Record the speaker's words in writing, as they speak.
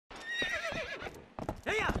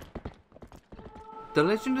The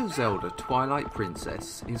Legend of Zelda Twilight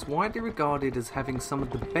Princess is widely regarded as having some of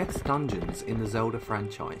the best dungeons in the Zelda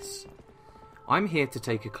franchise. I'm here to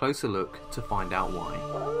take a closer look to find out why.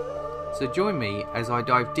 So join me as I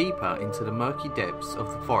dive deeper into the murky depths of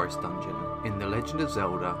the forest dungeon in The Legend of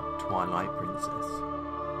Zelda Twilight Princess.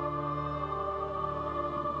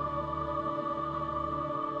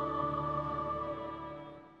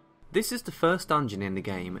 This is the first dungeon in the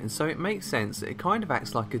game, and so it makes sense that it kind of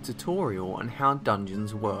acts like a tutorial on how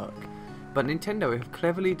dungeons work, but Nintendo have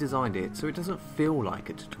cleverly designed it so it doesn't feel like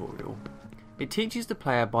a tutorial. It teaches the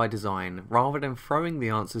player by design rather than throwing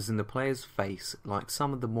the answers in the player's face like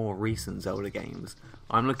some of the more recent Zelda games.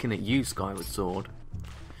 I'm looking at you, Skyward Sword.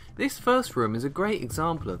 This first room is a great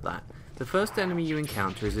example of that. The first enemy you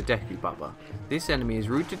encounter is a Deku Bubba. This enemy is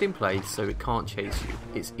rooted in place so it can't chase you.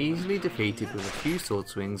 It's easily defeated with a few sword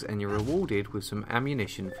swings and you're rewarded with some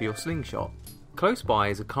ammunition for your slingshot. Close by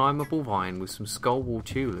is a climbable vine with some skull wall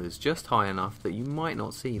tulers just high enough that you might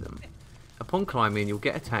not see them. Upon climbing you'll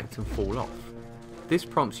get attacked and fall off. This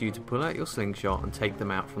prompts you to pull out your slingshot and take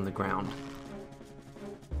them out from the ground.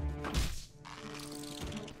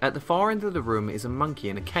 At the far end of the room is a monkey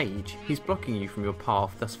in a cage. He's blocking you from your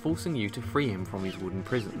path, thus forcing you to free him from his wooden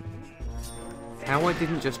prison. How I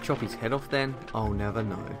didn't just chop his head off then, I'll never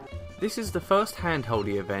know. This is the first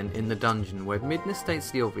handholdy event in the dungeon where Midna states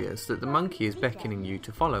the obvious that the monkey is beckoning you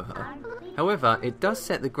to follow her. However, it does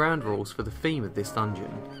set the ground rules for the theme of this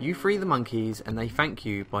dungeon. You free the monkeys and they thank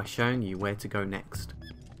you by showing you where to go next.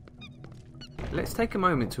 Let's take a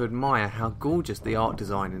moment to admire how gorgeous the art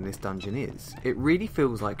design in this dungeon is. It really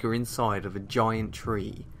feels like you're inside of a giant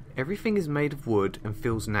tree. Everything is made of wood and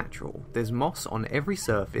feels natural. There's moss on every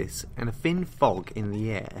surface and a thin fog in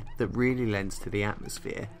the air that really lends to the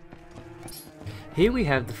atmosphere. Here we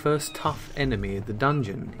have the first tough enemy of the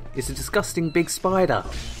dungeon. It's a disgusting big spider.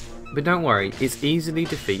 But don't worry, it's easily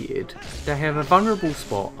defeated. They have a vulnerable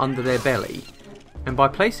spot under their belly, and by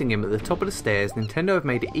placing him at the top of the stairs, Nintendo have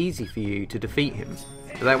made it easy for you to defeat him,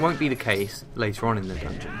 but that won't be the case later on in the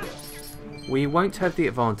dungeon. We won't have the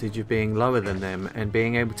advantage of being lower than them and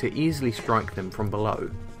being able to easily strike them from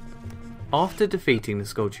below. After defeating the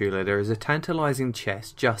Skulltula, there is a tantalising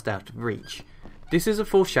chest just out of reach. This is a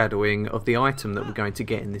foreshadowing of the item that we're going to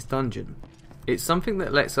get in this dungeon. It's something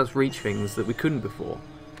that lets us reach things that we couldn't before,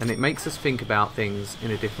 and it makes us think about things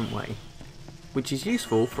in a different way, which is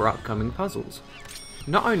useful for upcoming puzzles.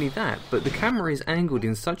 Not only that, but the camera is angled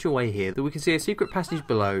in such a way here that we can see a secret passage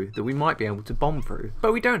below that we might be able to bomb through.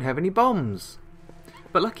 But we don't have any bombs!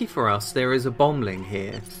 But lucky for us, there is a bombling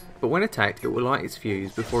here, but when attacked it will light its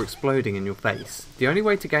fuse before exploding in your face. The only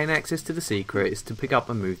way to gain access to the secret is to pick up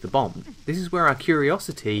and move the bomb. This is where our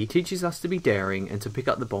curiosity teaches us to be daring and to pick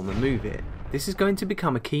up the bomb and move it. This is going to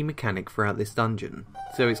become a key mechanic throughout this dungeon,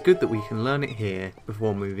 so it's good that we can learn it here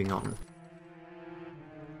before moving on.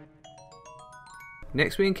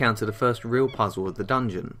 Next we encounter the first real puzzle of the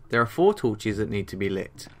dungeon. There are 4 torches that need to be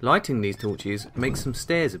lit. Lighting these torches makes some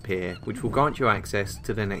stairs appear, which will grant you access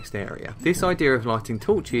to the next area. This idea of lighting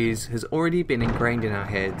torches has already been ingrained in our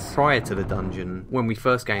heads prior to the dungeon when we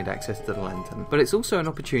first gained access to the lantern, but it's also an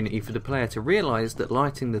opportunity for the player to realise that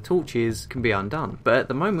lighting the torches can be undone. But at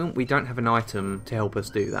the moment we don't have an item to help us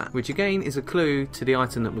do that, which again is a clue to the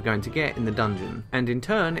item that we're going to get in the dungeon, and in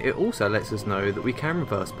turn it also lets us know that we can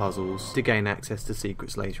reverse puzzles to gain access to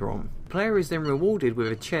secrets later on. The player is then rewarded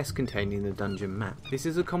with a chest containing the dungeon map. This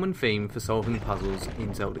is a common theme for solving puzzles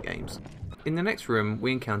in Zelda games. In the next room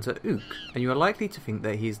we encounter Ook, and you are likely to think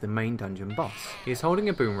that he is the main dungeon boss. He is holding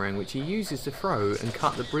a boomerang which he uses to throw and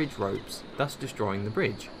cut the bridge ropes, thus destroying the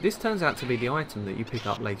bridge. This turns out to be the item that you pick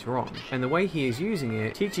up later on, and the way he is using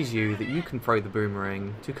it teaches you that you can throw the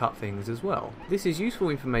boomerang to cut things as well. This is useful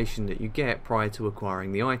information that you get prior to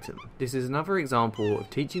acquiring the item. This is another example of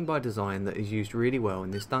teaching by design that is used really well in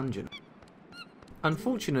this dungeon.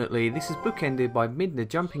 Unfortunately, this is bookended by Midna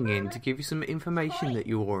jumping in to give you some information that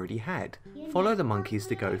you already had. Follow the monkeys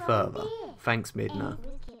to go further. Thanks, Midna.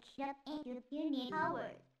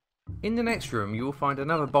 In the next room you will find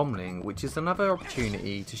another bombling, which is another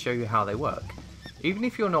opportunity to show you how they work. Even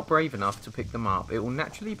if you're not brave enough to pick them up, it will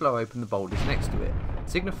naturally blow open the boulders next to it,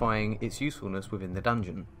 signifying its usefulness within the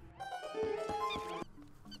dungeon.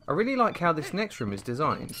 I really like how this next room is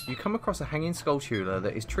designed. You come across a hanging Skulltula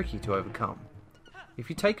that is tricky to overcome. If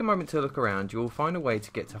you take a moment to look around, you will find a way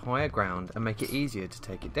to get to higher ground and make it easier to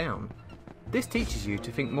take it down. This teaches you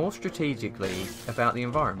to think more strategically about the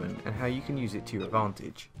environment and how you can use it to your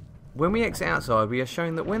advantage. When we exit outside, we are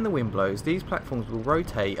shown that when the wind blows, these platforms will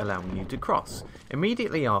rotate, allowing you to cross.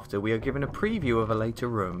 Immediately after, we are given a preview of a later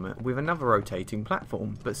room with another rotating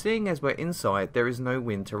platform, but seeing as we're inside, there is no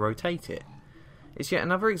wind to rotate it. It's yet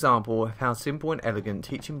another example of how simple and elegant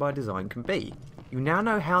teaching by design can be. You now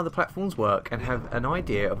know how the platforms work and have an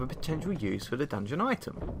idea of a potential use for the dungeon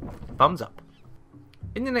item. Thumbs up.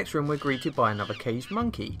 In the next room we're greeted by another caged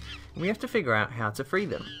monkey, and we have to figure out how to free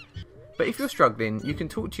them. But if you're struggling, you can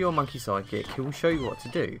talk to your monkey sidekick who will show you what to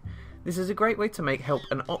do. This is a great way to make help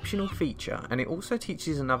an optional feature, and it also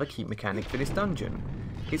teaches another keep mechanic for this dungeon.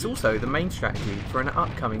 It's also the main strategy for an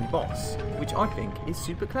upcoming boss, which I think is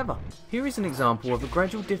super clever. Here is an example of a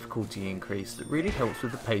gradual difficulty increase that really helps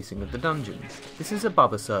with the pacing of the dungeon. This is a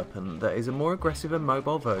Bubba Serpent that is a more aggressive and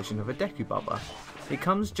mobile version of a Deku Bubba. It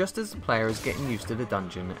comes just as the player is getting used to the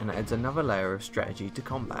dungeon and adds another layer of strategy to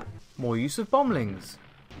combat. More use of bomblings.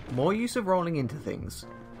 More use of rolling into things.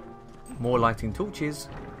 More lighting torches.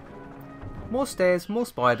 More stairs, more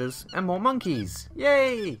spiders, and more monkeys!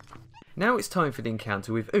 Yay! Now it's time for the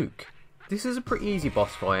encounter with Ook. This is a pretty easy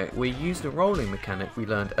boss fight. We used a rolling mechanic we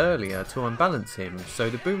learned earlier to unbalance him, so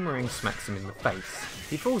the boomerang smacks him in the face.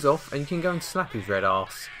 He falls off and you can go and slap his red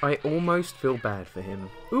ass. I almost feel bad for him.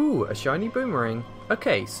 Ooh, a shiny boomerang.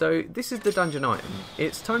 Okay, so this is the dungeon item.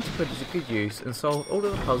 It's time to put it to good use and solve all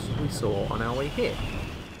of the puzzles we saw on our way here.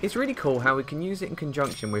 It's really cool how we can use it in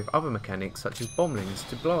conjunction with other mechanics such as bomblings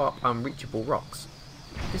to blow up unreachable rocks.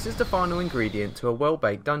 This is the final ingredient to a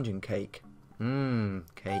well-baked dungeon cake.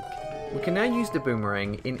 Cake. We can now use the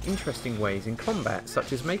boomerang in interesting ways in combat,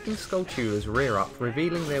 such as making Skulltulas rear up,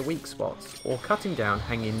 revealing their weak spots, or cutting down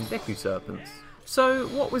hanging Deku Serpents. So,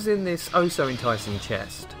 what was in this oh so enticing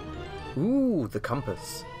chest? Ooh, the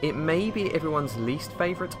compass. It may be everyone's least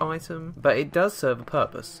favourite item, but it does serve a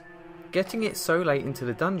purpose. Getting it so late into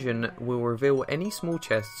the dungeon will reveal any small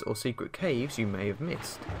chests or secret caves you may have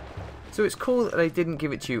missed. So it's cool that they didn't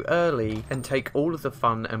give it to you early and take all of the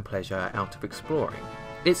fun and pleasure out of exploring.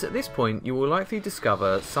 It's at this point you will likely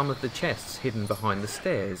discover some of the chests hidden behind the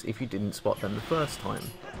stairs if you didn't spot them the first time.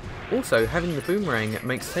 Also, having the boomerang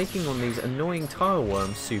makes taking on these annoying tile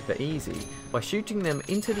worms super easy by shooting them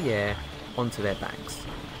into the air onto their backs.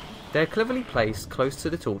 They're cleverly placed close to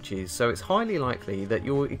the torches, so it's highly likely that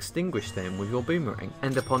you'll extinguish them with your boomerang,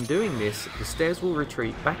 and upon doing this, the stairs will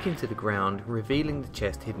retreat back into the ground, revealing the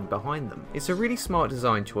chest hidden behind them. It's a really smart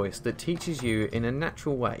design choice that teaches you in a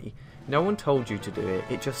natural way. No one told you to do it,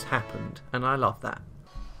 it just happened, and I love that.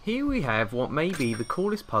 Here we have what may be the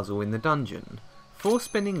coolest puzzle in the dungeon. 4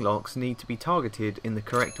 spinning locks need to be targeted in the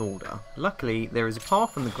correct order. Luckily, there is a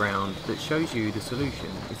path on the ground that shows you the solution.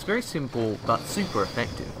 It's very simple, but super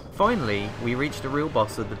effective. Finally, we reach the real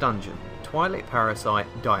boss of the dungeon, Twilight Parasite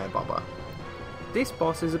Bubba. This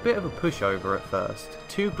boss is a bit of a pushover at first.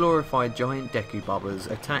 2 glorified giant Deku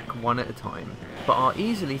Bubbas attack one at a time, but are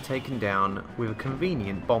easily taken down with a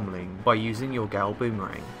convenient bombling by using your Gal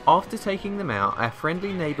Boomerang. After taking them out, our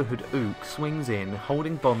friendly neighbourhood Ook swings in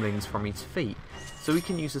holding bomblings from his feet, so we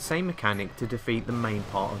can use the same mechanic to defeat the main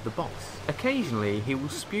part of the boss. Occasionally he will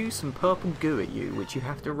spew some purple goo at you which you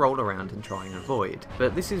have to roll around and try and avoid,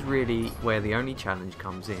 but this is really where the only challenge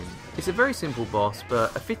comes in. It's a very simple boss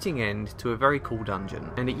but a fitting end to a very cool dungeon,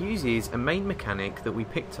 and it uses a main mechanic that we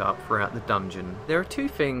picked up throughout the dungeon. There are 2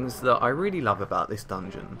 things that I really love about this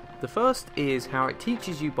dungeon. The first is how it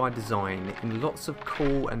teaches you by design in lots of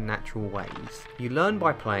cool and natural ways. You learn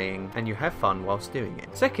by playing and you have fun whilst doing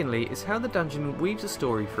it. Secondly is how the dungeon weaves a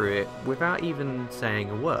story through it without even saying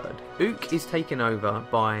a word. Ook is taken over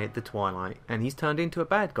by the Twilight and he's turned into a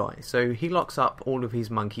bad guy, so he locks up all of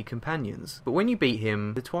his monkey companions. But when you beat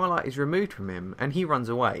him, the Twilight is removed from him and he runs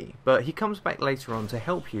away, but he comes back later on to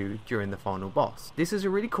help you during the final boss. This is a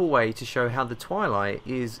really cool way to show how the Twilight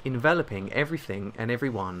is enveloping everything and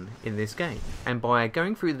everyone in this game, and by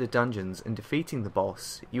going through the dungeons and defeating the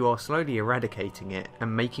boss, you are slowly eradicating it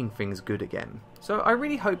and making things good again. So I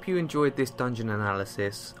really hope you enjoyed this dungeon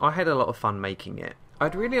analysis. I had a lot of fun making it.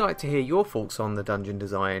 I'd really like to hear your thoughts on the dungeon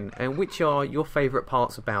design and which are your favourite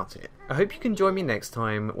parts about it. I hope you can join me next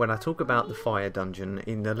time when I talk about the fire dungeon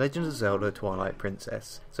in The Legend of Zelda Twilight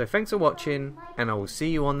Princess. So thanks for watching and I will see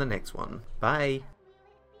you on the next one. Bye!